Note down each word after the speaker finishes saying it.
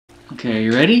Okay,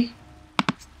 you ready?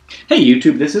 Hey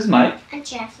YouTube, this is Mike. And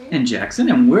Jackson. And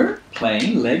Jackson, and we're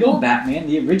playing LEGO Batman,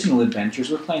 the original adventures.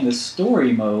 We're playing the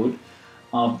story mode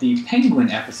of the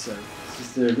Penguin episode. This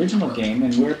is the original game,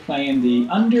 and we're playing the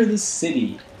Under the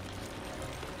City.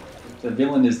 The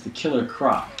villain is the Killer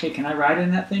Croc. Hey, can I ride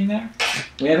in that thing there?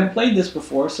 We haven't played this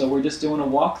before, so we're just doing a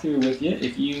walkthrough with you.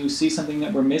 If you see something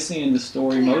that we're missing in the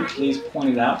story mode, please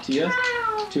point it out to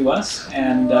us,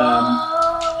 and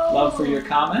love for your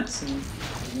comments. And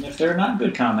even if they're not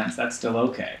good comments, that's still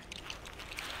okay.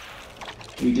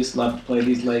 We just love to play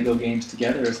these LEGO games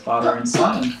together as father and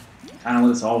son, and kind of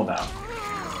what it's all about.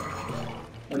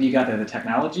 What do you got there? The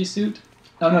technology suit?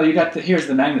 Oh no, you got the. Here's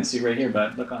the magnet suit right here,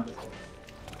 bud. Look on this.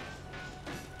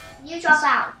 You drop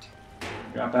out.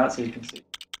 Drop out so you can see.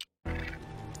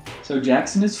 So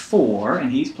Jackson is 4,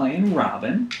 and he's playing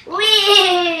Robin.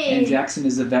 Whee! And Jackson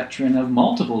is a veteran of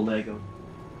multiple LEGO.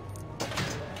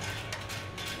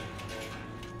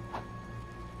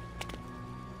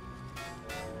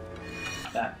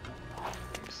 That.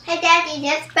 Hey Daddy,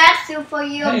 this batsuit for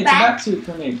you. Hey, it's a batsuit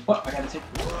for me. What? I gotta take.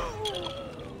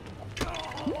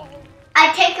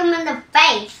 I take him in the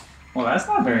face. Well, that's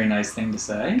not a very nice thing to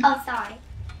say. Oh, sorry.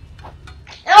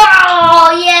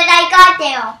 Oh, yes, I got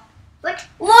there. What?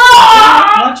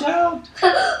 Whoa! Watch out!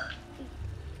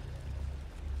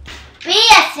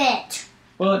 Yes, it.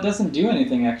 Well, it doesn't do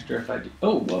anything extra if I do.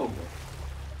 Oh, whoa.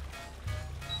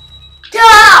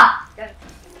 Ah!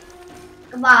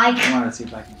 Goodbye. Come on, let's see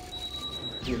if I can.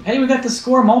 Hey, we got the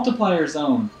score multiplier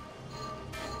zone.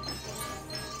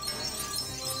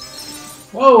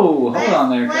 Whoa, hold on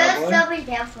there, cowboy. Where's somebody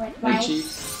there for it, Hey, right?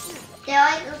 Chief. There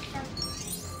I go.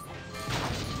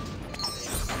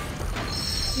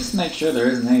 Just make sure there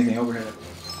isn't anything over here.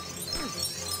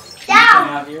 Down!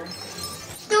 Out here?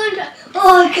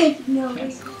 Oh, I can't know.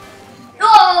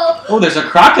 Oh! Oh, there's a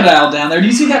crocodile down there. Do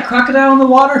you see that crocodile in the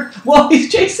water? Whoa,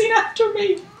 he's chasing after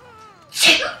me.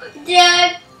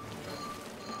 Dad.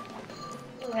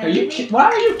 Are you? Why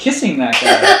are you kissing that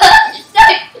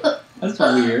guy? That's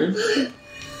weird.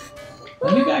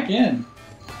 Let me back in.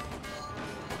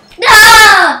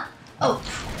 No! Oh.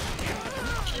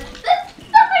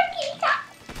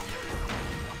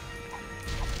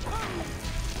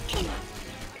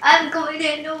 I'm going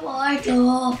in the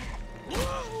water.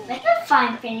 That's a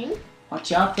fine thing.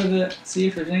 Watch out for the. See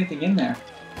if there's anything in there.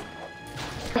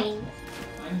 Queen.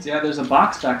 Yeah, there's a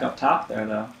box back up top there,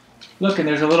 though. Look, and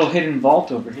there's a little hidden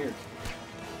vault over here.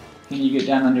 Can you get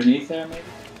down underneath there, maybe?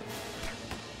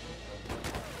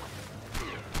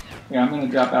 Here, I'm going to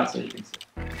drop out so you can see.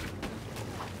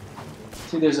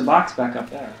 See, there's a box back up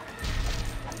there.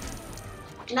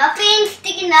 Nothing,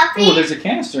 sticky nothing. Oh, there's a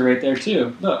canister right there,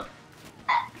 too. Look.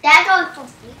 That's all for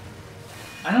free.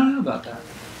 I don't know about that.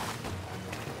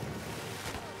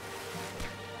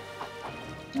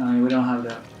 No, we don't have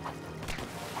that.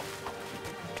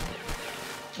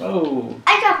 Whoa.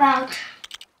 I drop out.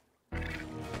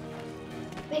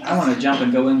 I want to jump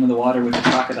and go in with the water with the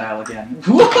crocodile again.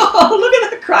 Whoa! Look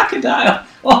at that crocodile!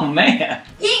 Oh man!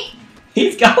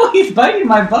 He's biting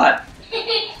my butt.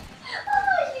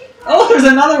 Oh, there's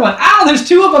another one! Ow! There's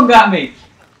 2 of them got me.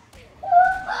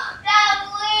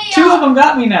 2 of them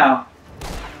got me now.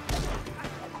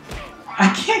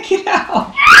 I can't get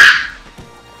out.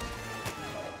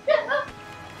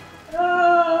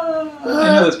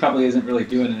 I know this probably isn't really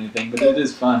doing anything, but it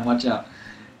is fun. Watch out.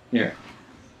 Here.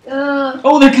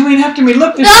 Oh, they're coming after me.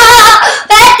 Look,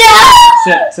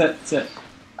 sit.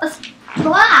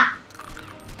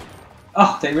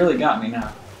 Oh, they really got me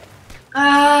now.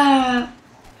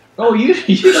 Oh, you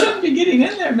shouldn't be getting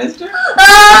in there, mister.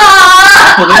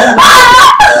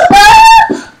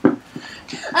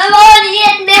 I'm already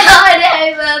in now and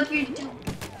I love you too.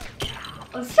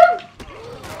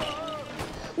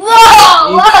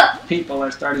 Whoa! These people are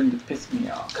starting to piss me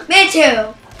off. Me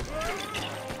too.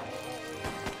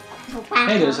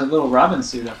 Hey, there's a little Robin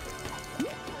suit up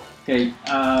there. Okay,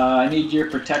 I need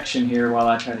your protection here while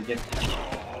I try to get there.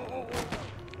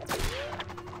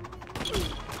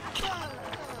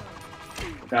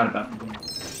 Forgot about the game.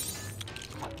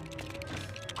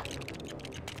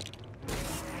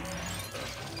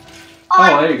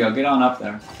 Oh, there you go. Get on up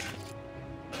there.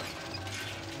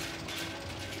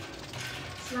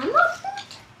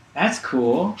 That's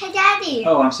cool. Hey, Daddy.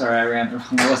 Oh, I'm sorry. I ran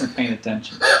wrong. I wasn't paying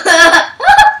attention.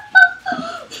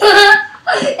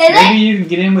 Maybe you can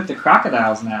get in with the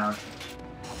crocodiles now.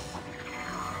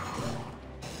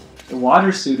 The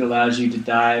water suit allows you to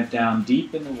dive down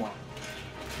deep in the water.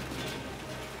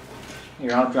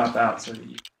 Here, I'll drop out so that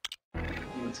you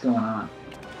see what's going on.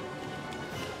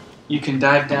 You can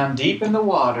dive down deep in the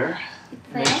water,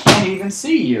 and they can't even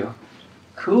see you.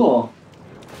 Cool.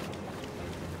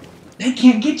 They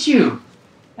can't get you.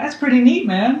 That's pretty neat,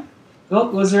 man. Well,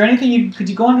 was there anything could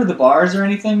you go under the bars or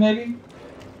anything, maybe?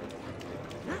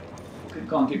 Keep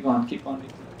going, keep going, keep going.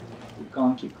 Keep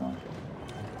going, keep going.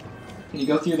 Can you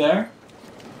go through there?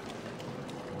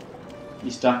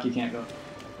 You stuck, you can't go.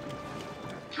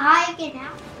 How do I get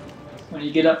out? When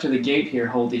you get up to the gate here,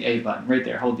 hold the A button. Right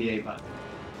there, hold the A button.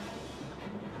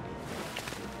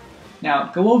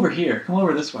 Now, go over here. Come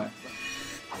over this way.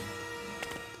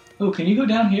 Oh, can you go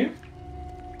down here?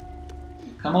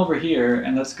 Come over here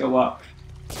and let's go up.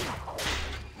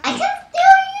 I can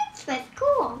still use it.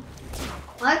 Cool.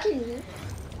 I can use it.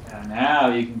 Now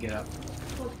you can get up.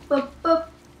 Boop, boop, boop.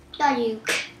 Not you.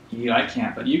 I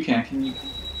can't, but you can. Can you?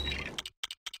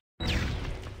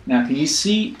 Now, can you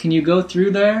see? Can you go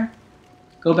through there?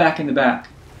 Go back in the back.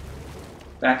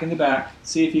 Back in the back.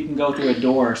 See if you can go through a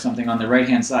door or something on the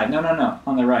right-hand side. No, no, no.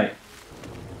 On the right.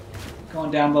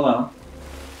 Going down below.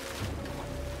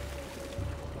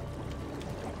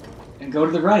 And go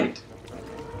to the right.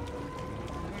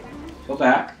 Go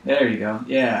back. There you go.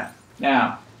 Yeah.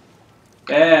 Now.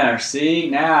 There. See?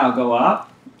 Now go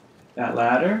up. That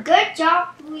ladder. Good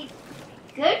job.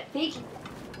 Good vision.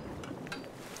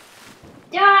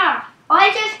 Yeah.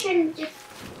 I just can just.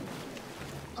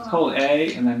 Just hold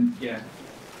A and then, yeah.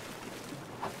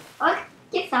 I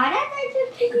you saw that? I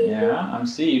just. Yeah, I'm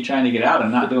see you trying to get out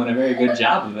and not doing a very good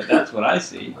job of it. That's what I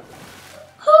see.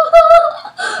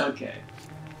 Okay.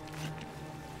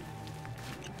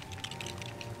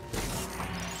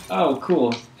 Oh,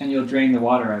 cool. And you'll drain the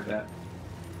water, I bet.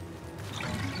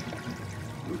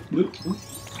 Bloop, bloop.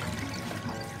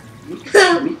 Bloop,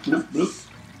 bloop, bloop, bloop.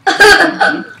 Bloop,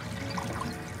 bloop.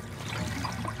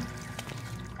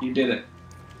 You did it.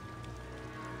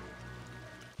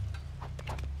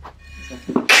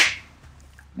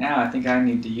 Now I think I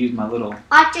need to use my little...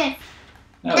 Watch it.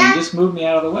 No, you just moved me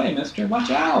out of the way, mister.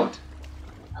 Watch out.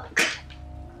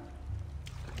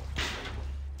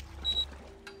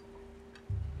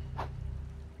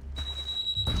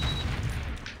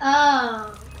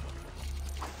 Oh.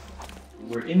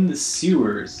 We're in the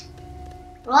sewers.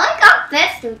 Well, I got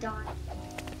this suit on.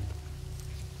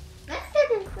 This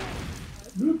suit is good.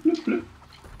 Bloop, bloop, bloop.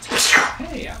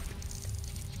 Hey.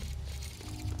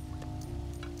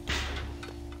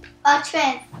 Watch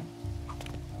this.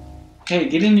 Hey,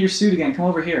 get in your suit again. Come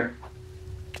over here.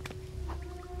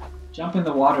 Jump in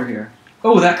the water here.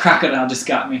 Oh, that crocodile just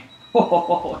got me.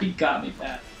 Oh, he got me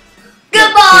bad.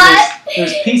 Goodbye. So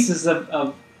there's pieces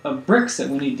of bricks that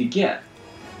we need to get.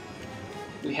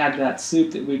 We had that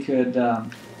suit that we could...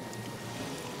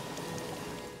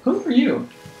 Who are you?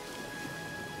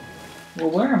 Well,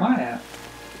 where am I at?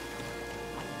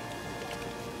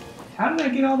 How did I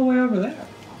get all the way over there?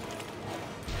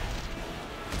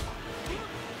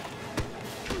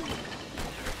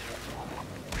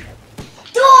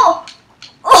 Oh!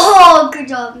 Oh, good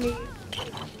job, me.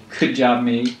 Good job,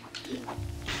 me.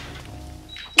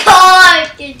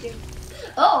 Oh, did you?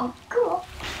 Oh, cool.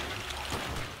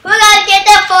 We're gonna get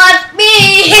that for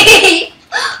me!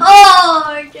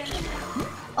 Oh,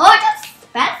 oh, that's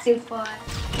fancy fun.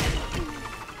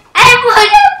 Everyone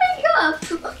help me up!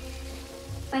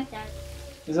 What's that?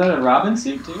 Is that a Robin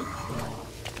suit, too?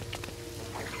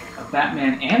 A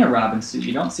Batman and a Robin suit.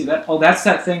 You don't see that? Oh, that's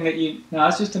that thing that you... No,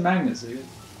 it's just a magnet suit.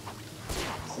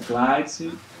 It's a glide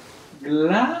suit.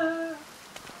 Glide.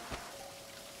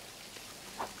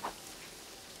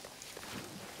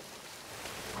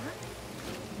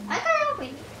 I got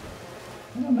open.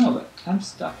 I don't know, but I'm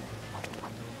stuck.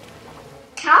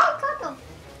 Cow got them.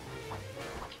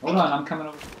 Hold on, I'm coming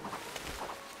over.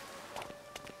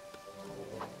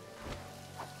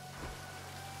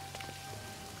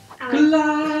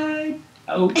 Glide.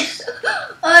 Oops.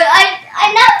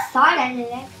 I never saw that in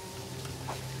it.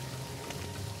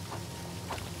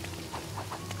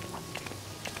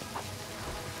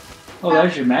 Oh,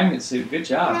 there's your magnet suit. Good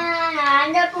job.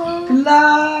 Oh,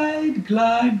 Glide,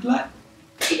 glide, glide.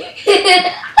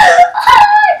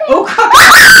 Oh, crap.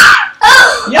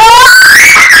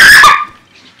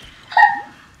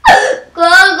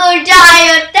 Go,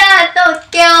 Giant. That's so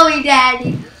scary,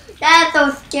 Daddy. That's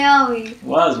so scary.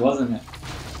 Was, wasn't it?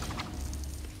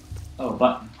 Oh,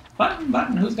 button. Button,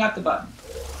 button. Who's got the button?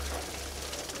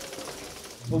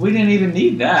 Well, we didn't even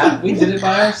need that. We did it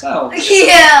by ourselves.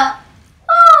 Yeah.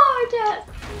 Oh, Dad.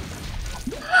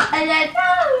 And then,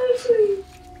 oh, sweet.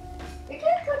 We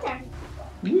can go down.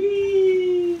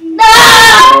 Whee!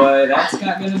 No! Boy, that's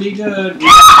not going to be good.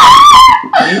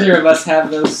 Neither of us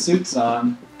have those suits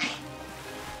on.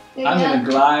 I'm going to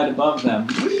glide above them.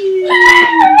 Whee!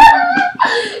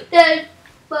 That's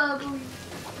bubbly.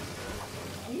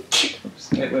 Oops.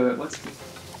 Wait, what's this?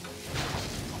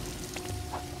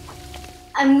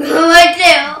 I'm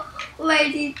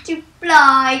ready to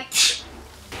fly.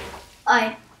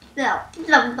 I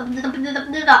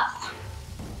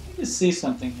just see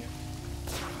something here.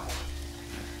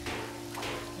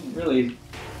 Really.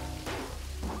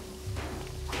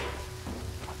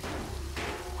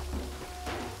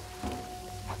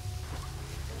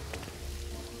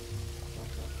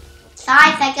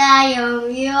 Sorry,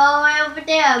 you're over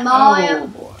there, boy. Oh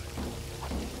boy.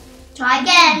 Try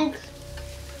again.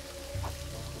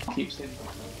 Keep sitting.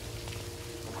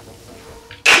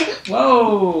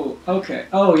 Whoa! Okay.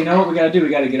 Oh, you know what we gotta do? We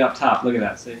gotta get up top. Look at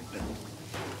that. See?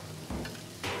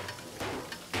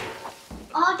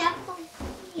 Oh, that's so weird.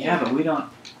 Yeah, but we don't.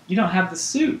 You don't have the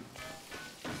suit.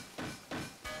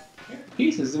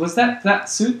 Pieces. Was that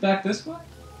suit back this way?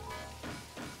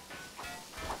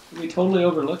 Did we totally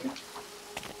overlook it?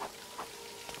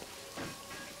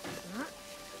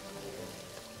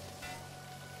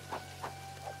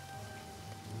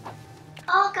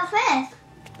 Oh, café.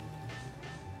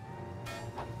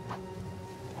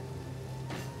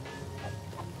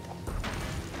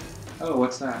 Oh,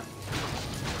 what's that?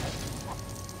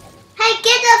 Hey,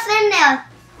 get us in there.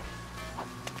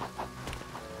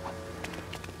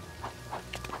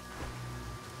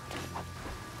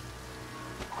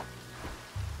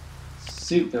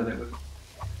 Suit though that was.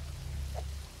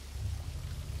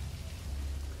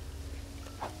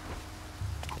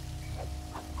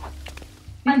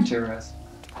 Interesting.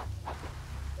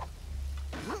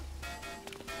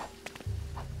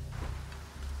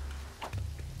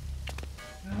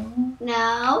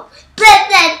 No. Hey,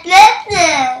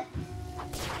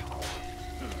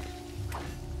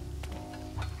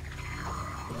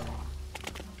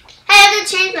 I have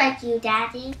to change like you,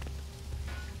 Daddy.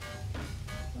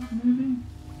 Maybe.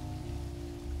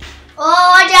 Oh,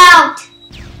 watch out!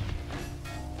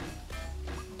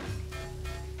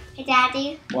 Hey,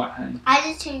 Daddy. What, honey? I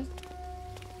just changed.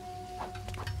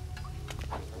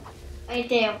 Right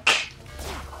there.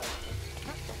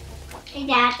 Hey,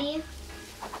 Daddy.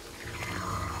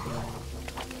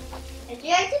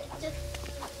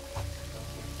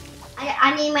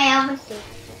 I need my other suit.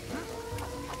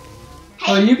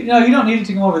 Hey. Oh, you don't need it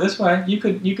to come over this way. You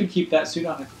could keep that suit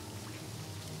on it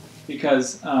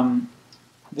because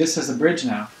this is a bridge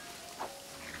now.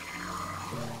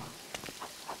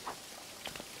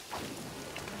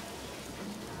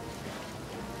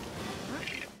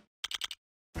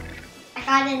 I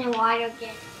got in the water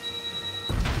again.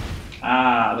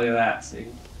 Ah, look at that. See.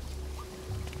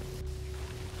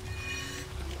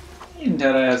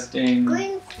 Interesting.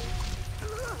 Green.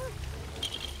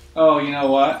 Oh, you know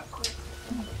what?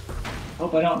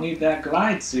 Hope I don't need that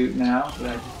glide suit now.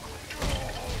 But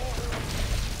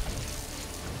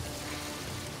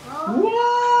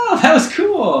Whoa, that was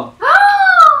cool.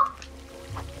 Oh!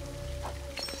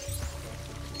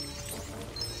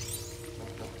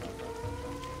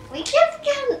 We can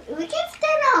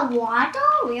stand on water,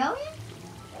 really?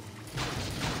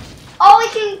 Oh, we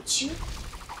can shoot.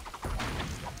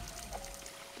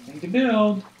 Thing to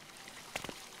build.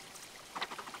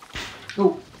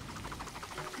 Oh.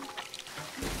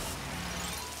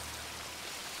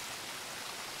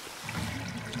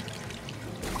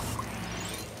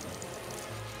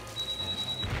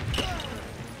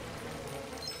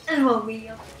 It's for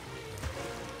real.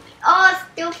 Oh,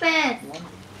 stupid.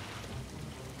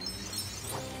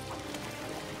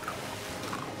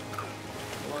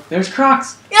 There's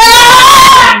Crocs.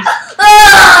 Ah!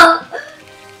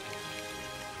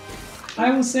 I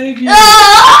will save you.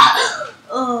 Ah!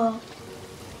 Oh.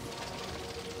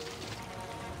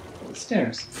 The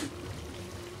stairs.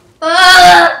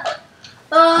 Ah!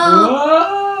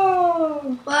 Oh.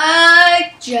 Whoa! What?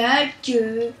 Judge.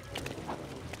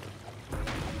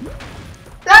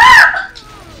 Ah!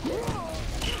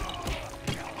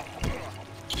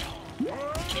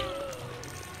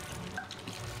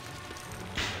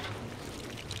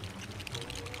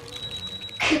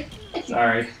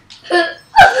 Sorry.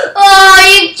 Oh,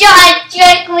 you tried to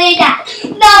trick me that.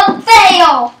 No,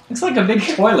 fail. Looks like a big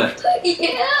toilet.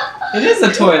 Yeah. It is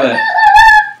a toilet.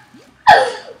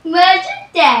 Where's your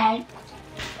dad?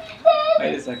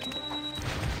 Wait a second.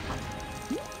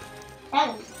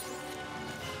 Oh,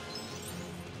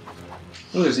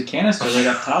 Oh, there's a canister right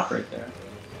up top right there.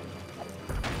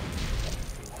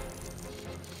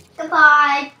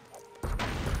 goodbye.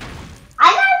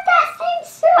 I got that same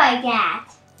suit I got.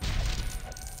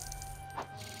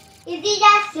 You see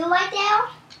that suit right there?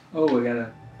 Oh, we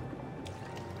gotta...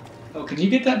 Oh, can you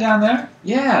get that down there?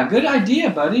 Yeah, good idea,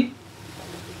 buddy.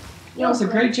 That was a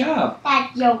great job.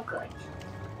 That's yogurt.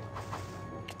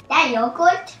 That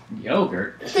yogurt?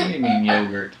 Yogurt? What do you mean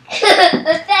yogurt?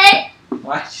 Okay.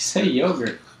 Why did you say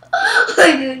yogurt?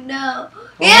 I don't know.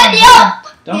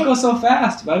 Don't go so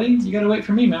fast, buddy. You gotta wait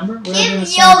for me, remember? We're over the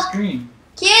same yogurt. screen.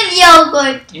 Give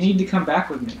yogurt. You need to come back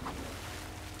with me.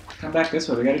 Come back this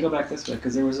way. We gotta go back this way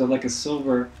because there was like a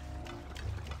silver.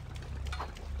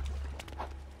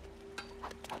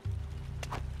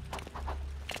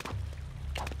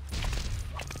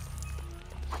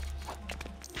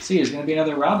 See, there's gonna be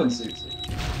another Robin suit.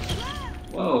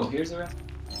 Whoa, here's the rest.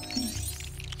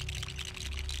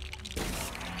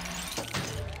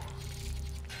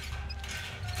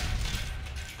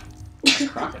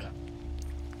 Crocodile.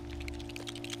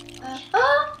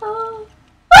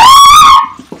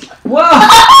 Whoa!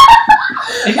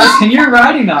 And you're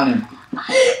riding on him.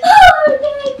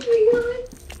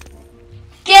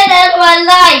 Get out of my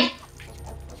life!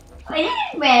 Wait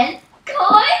a minute,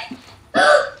 Coin?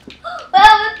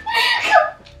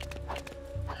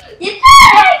 You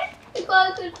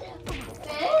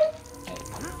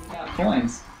got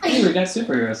coins. Hey, we got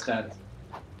superhero status.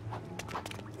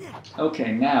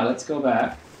 Okay, now let's go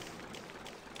back.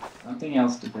 Something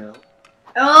else to build.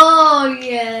 Oh,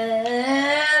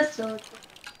 yes. So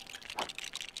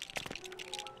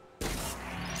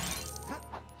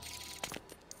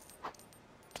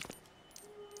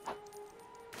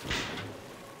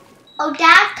oh,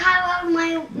 that's kind of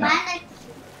my manic.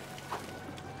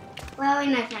 Well,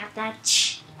 we might have that.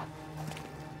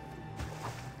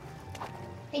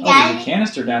 Hey, Oh, Daddy. there's a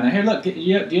canister down there. Here, look. Do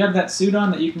you have that suit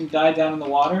on that you can dive down in the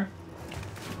water?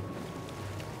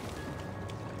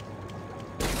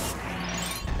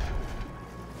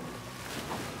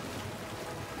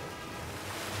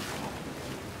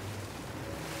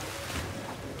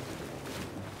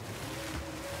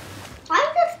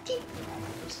 Why does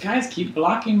Those guys keep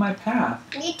blocking my path.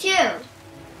 Me too.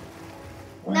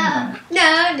 Where am I?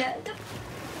 No.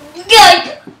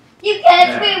 Good. You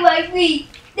can't be like me.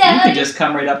 No. You can just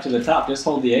come right up to the top. Just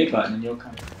hold the A button and you'll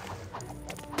come.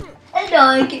 That's all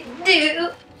I can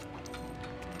do.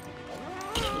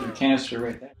 There's a canister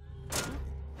right there.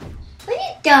 When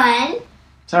you done?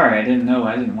 Sorry, I didn't know.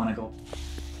 I didn't want to go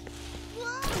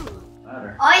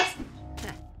louder.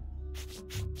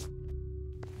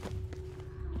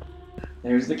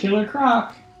 There's the killer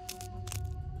Croc.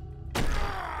 He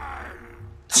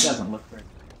doesn't look very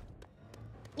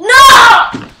good.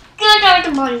 No! Get out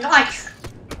of my life.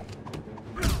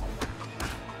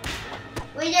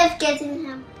 We're just getting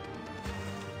him.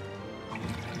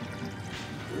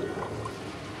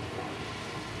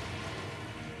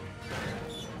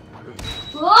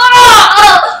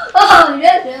 Oh,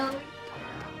 no.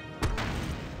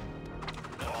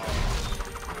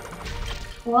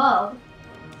 Whoa.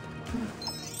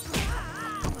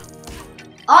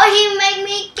 Oh, he made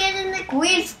me get in the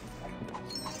quiz.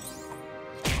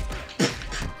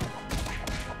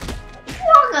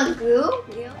 You're not a group.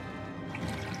 Yeah.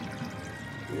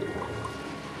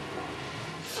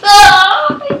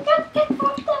 Oh, I got that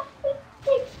fucked up.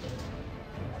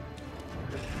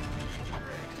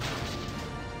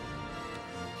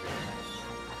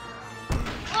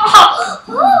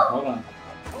 Hold on.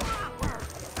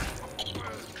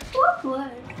 What? What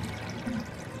are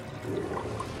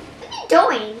you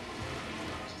doing?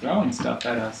 Throwing stuff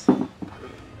at us.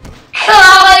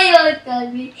 Oh, you look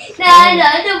at me. Na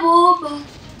the boo boo.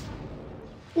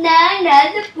 Na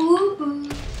the boo boo.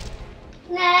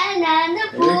 Na the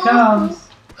boo boo. Here it comes.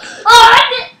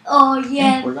 Oh, I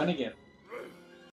yeah. think we're gonna get it.